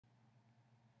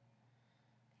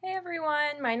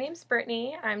everyone, my name's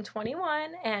Brittany. I'm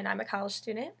 21 and I'm a college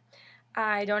student.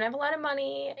 I don't have a lot of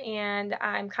money and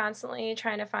I'm constantly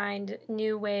trying to find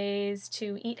new ways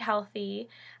to eat healthy.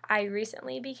 I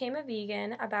recently became a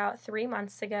vegan about 3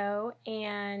 months ago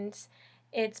and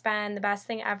it's been the best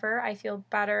thing ever. I feel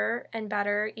better and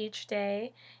better each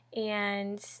day,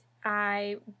 and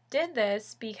I did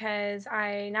this because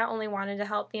I not only wanted to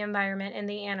help the environment and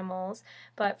the animals,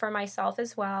 but for myself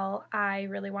as well. I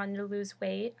really wanted to lose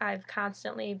weight. I've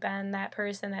constantly been that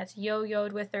person that's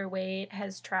yo-yoed with their weight,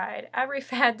 has tried every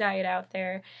fad diet out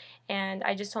there, and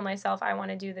I just told myself I want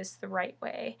to do this the right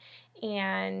way.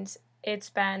 And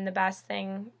it's been the best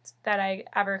thing that I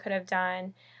ever could have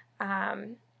done.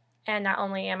 Um, and not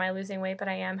only am I losing weight, but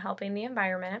I am helping the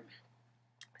environment.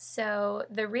 So,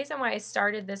 the reason why I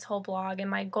started this whole blog and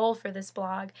my goal for this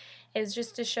blog is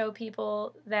just to show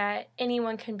people that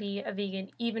anyone can be a vegan,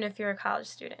 even if you're a college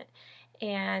student.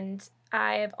 And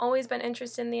I've always been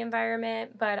interested in the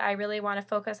environment, but I really want to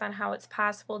focus on how it's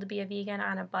possible to be a vegan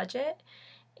on a budget.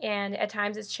 And at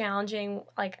times it's challenging,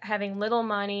 like having little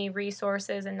money,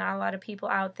 resources, and not a lot of people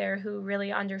out there who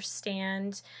really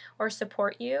understand or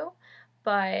support you.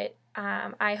 But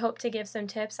I hope to give some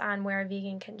tips on where a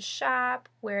vegan can shop,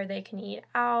 where they can eat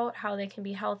out, how they can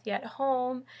be healthy at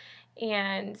home.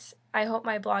 And I hope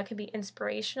my blog can be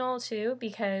inspirational too,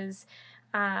 because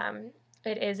um,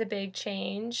 it is a big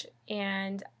change.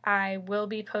 And I will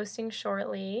be posting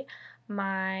shortly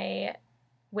my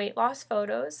weight loss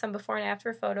photos, some before and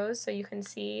after photos, so you can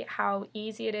see how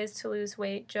easy it is to lose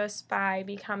weight just by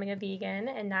becoming a vegan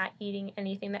and not eating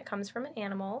anything that comes from an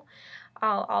animal.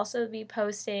 I'll also be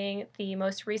posting the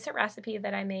most recent recipe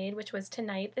that I made, which was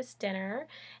tonight, this dinner,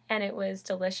 and it was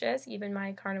delicious. Even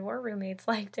my carnivore roommates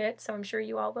liked it, so I'm sure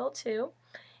you all will too.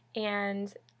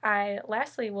 And I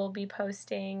lastly will be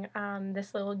posting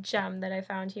this little gem that I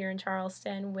found here in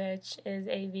Charleston, which is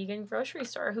a vegan grocery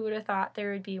store. Who would have thought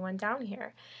there would be one down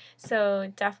here?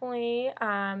 So definitely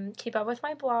keep up with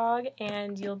my blog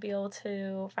and you'll be able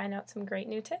to find out some great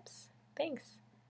new tips. Thanks.